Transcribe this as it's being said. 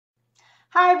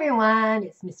Hi everyone,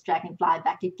 it's Miss Dragonfly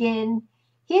back again,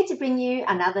 here to bring you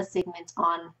another segment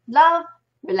on love,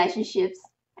 relationships,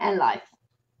 and life.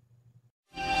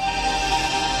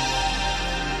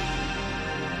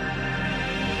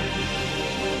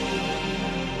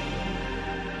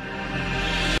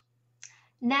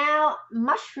 Now,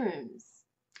 mushrooms.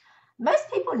 Most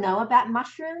people know about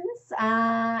mushrooms.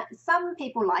 Some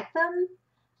people like them.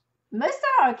 Most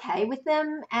are okay with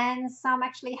them, and some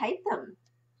actually hate them.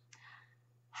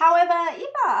 However, if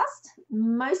asked,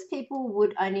 most people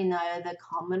would only know the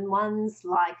common ones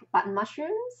like button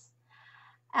mushrooms.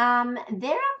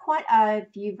 There are quite a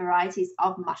few varieties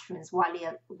of mushrooms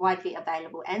widely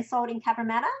available and sold in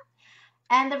Cabramatta.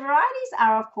 And the varieties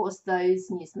are, of course, those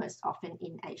used most often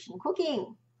in Asian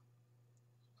cooking.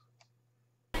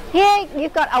 Here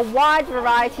you've got a wide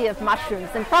variety of mushrooms,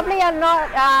 and probably a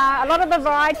lot of the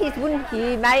varieties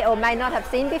you may or may not have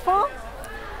seen before.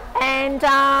 And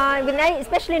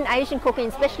especially in Asian cooking,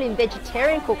 especially in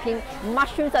vegetarian cooking,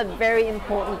 mushrooms are a very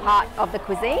important part of the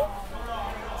cuisine.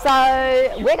 So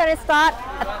we're going to start,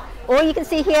 all you can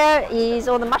see here is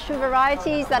all the mushroom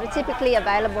varieties that are typically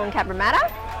available in Cabramatta.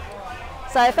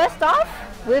 So first off,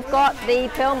 we've got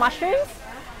the pearl mushrooms.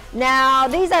 Now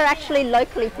these are actually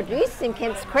locally produced in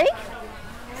Kemps Creek.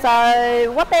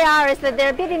 So what they are is that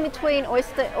they're a bit in between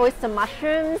oyster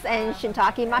mushrooms and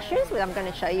shiitake mushrooms, which I'm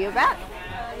going to show you about.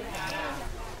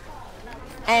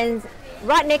 And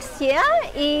right next here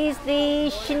is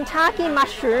the shiitake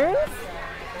mushrooms,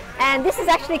 and this is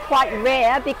actually quite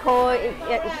rare because,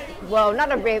 well,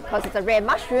 not a rare because it's a rare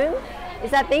mushroom, is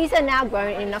that these are now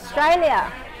grown in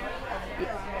Australia.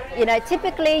 You know,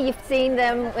 typically you've seen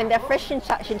them when they're fresh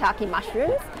shiitake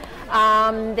mushrooms.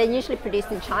 They're usually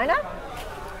produced in China.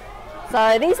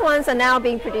 So these ones are now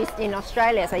being produced in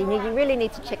Australia, so you really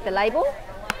need to check the label.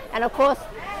 And of course,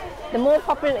 the more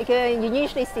popular, you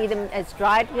usually see them as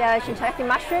dried shiitake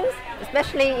mushrooms,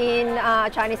 especially in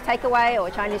Chinese takeaway or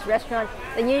Chinese restaurant.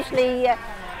 They're usually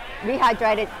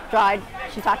rehydrated dried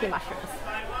shiitake mushrooms.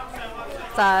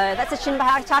 So that's the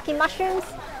shiitake mushrooms.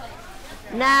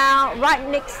 Now, right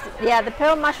next, the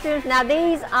pearl mushrooms. Now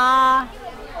these are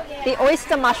the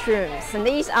oyster mushrooms, and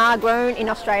these are grown in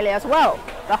Australia as well.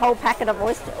 The whole packet of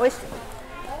oyster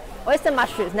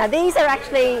mushrooms. Now these are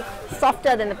actually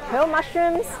softer than the pearl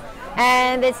mushrooms,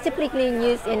 and it's typically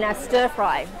used in a stir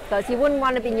fry, because you wouldn't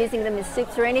want to be using them in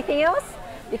soups or anything else,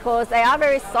 because they are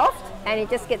very soft and it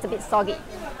just gets a bit soggy.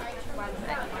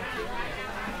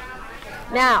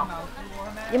 Now,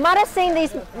 you might have seen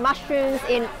these mushrooms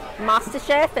in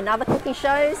MasterChef and other cooking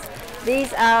shows.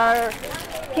 These are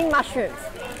king mushrooms.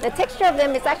 The texture of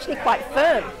them is actually quite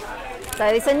firm.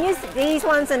 So these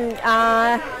ones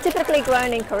are typically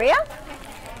grown in Korea.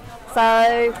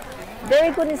 So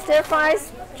very good in stir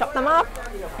fries. Chop them up,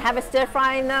 have a stir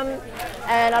fry in them,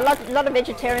 and a lot of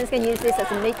vegetarians can use this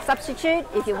as a meat substitute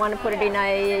if you want to put it in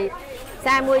a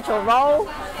sandwich or roll,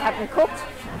 have them cooked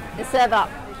and serve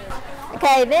up.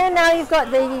 Okay, then now you've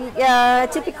got the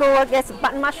typical, I guess,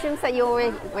 button mushrooms that you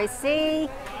always see.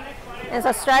 There's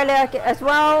Australia as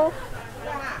well.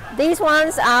 These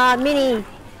ones are mini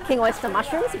king oyster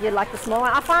mushrooms, if you like the small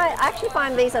one. I actually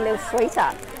find these a little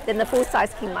sweeter than the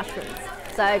full-size king mushrooms.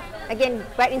 So again,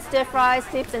 great in stir fries,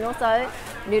 soups, and also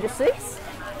noodle soups.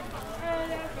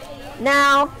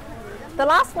 Now, the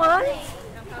last one,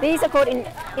 these are called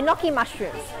enoki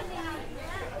mushrooms,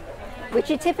 which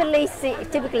you typically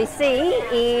see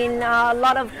in a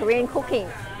lot of Korean cooking.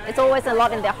 It's always a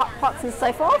lot in their hot pots and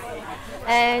so forth.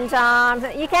 And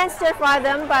you can stir fry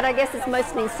them, but I guess it's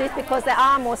mostly in soup because they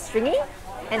are more stringy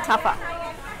and tougher.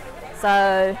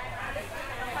 So,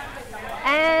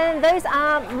 and those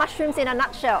are mushrooms in a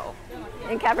nutshell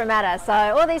in Cabramatta. So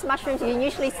all these mushrooms you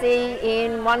usually see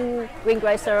in one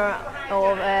greengrocer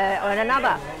or in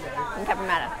another in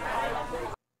Cabramatta.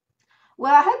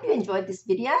 Well, I hope you enjoyed this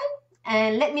video,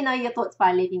 and let me know your thoughts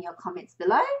by leaving your comments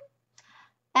below.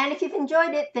 And if you've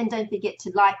enjoyed it, then don't forget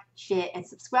to like, share, and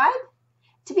subscribe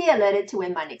to be alerted to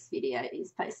when my next video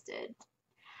is posted.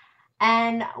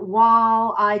 And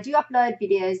while I do upload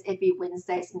videos every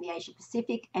Wednesdays in the Asia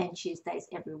Pacific and Tuesdays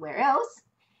everywhere else,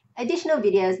 additional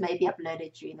videos may be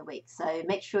uploaded during the week. So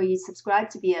make sure you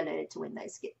subscribe to be alerted to when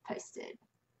those get posted.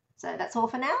 So that's all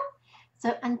for now.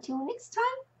 So until next time,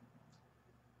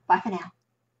 bye for now.